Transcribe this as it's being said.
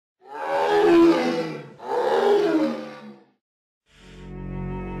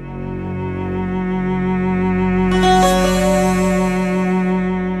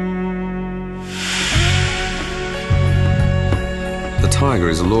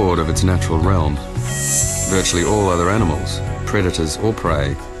is lord of its natural realm. Virtually all other animals, predators or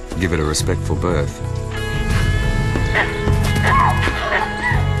prey, give it a respectful birth.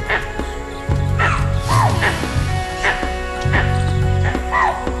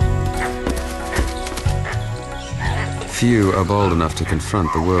 Few are bold enough to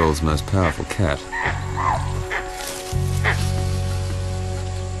confront the world's most powerful cat.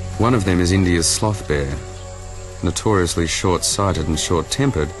 One of them is India's sloth bear, notoriously short-sighted and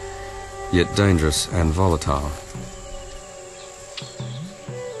short-tempered, yet dangerous and volatile.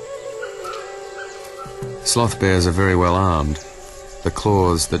 Sloth bears are very well armed. The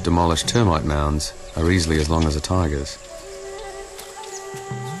claws that demolish termite mounds are easily as long as a tiger's.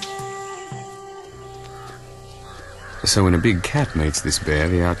 So when a big cat meets this bear,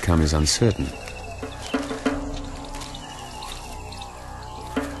 the outcome is uncertain.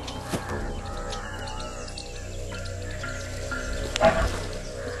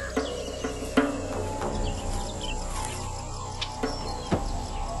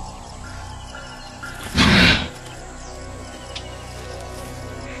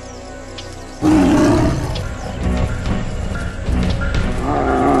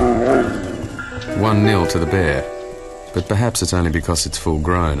 To the bear, but perhaps it's only because it's full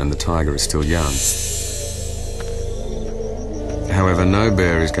grown and the tiger is still young. However, no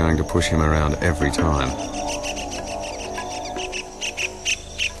bear is going to push him around every time.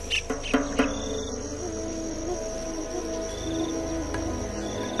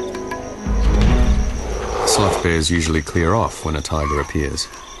 Sloth bears usually clear off when a tiger appears.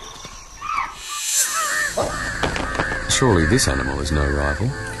 Surely this animal is no rival.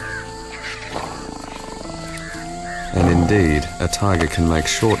 And indeed, a tiger can make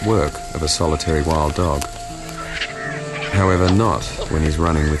short work of a solitary wild dog. However, not when he's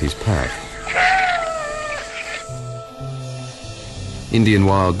running with his pack. Indian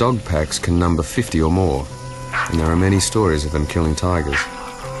wild dog packs can number 50 or more, and there are many stories of them killing tigers.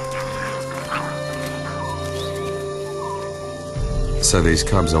 So these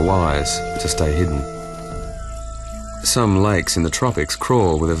cubs are wise to stay hidden. Some lakes in the tropics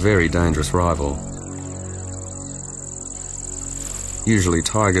crawl with a very dangerous rival. Usually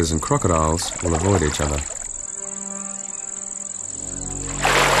tigers and crocodiles will avoid each other.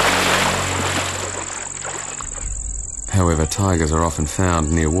 However, tigers are often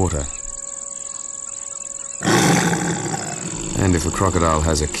found near water. And if a crocodile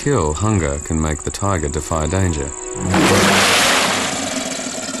has a kill, hunger can make the tiger defy danger.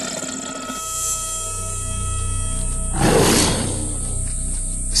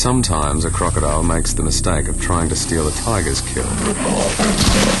 Sometimes a crocodile makes the mistake of trying to steal a tiger's kill.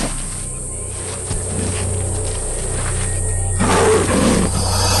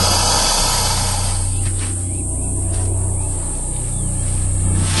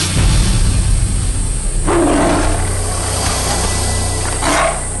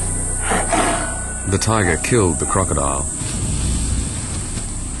 The tiger killed the crocodile.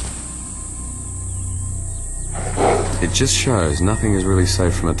 It just shows nothing is really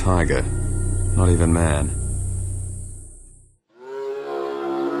safe from a tiger, not even man.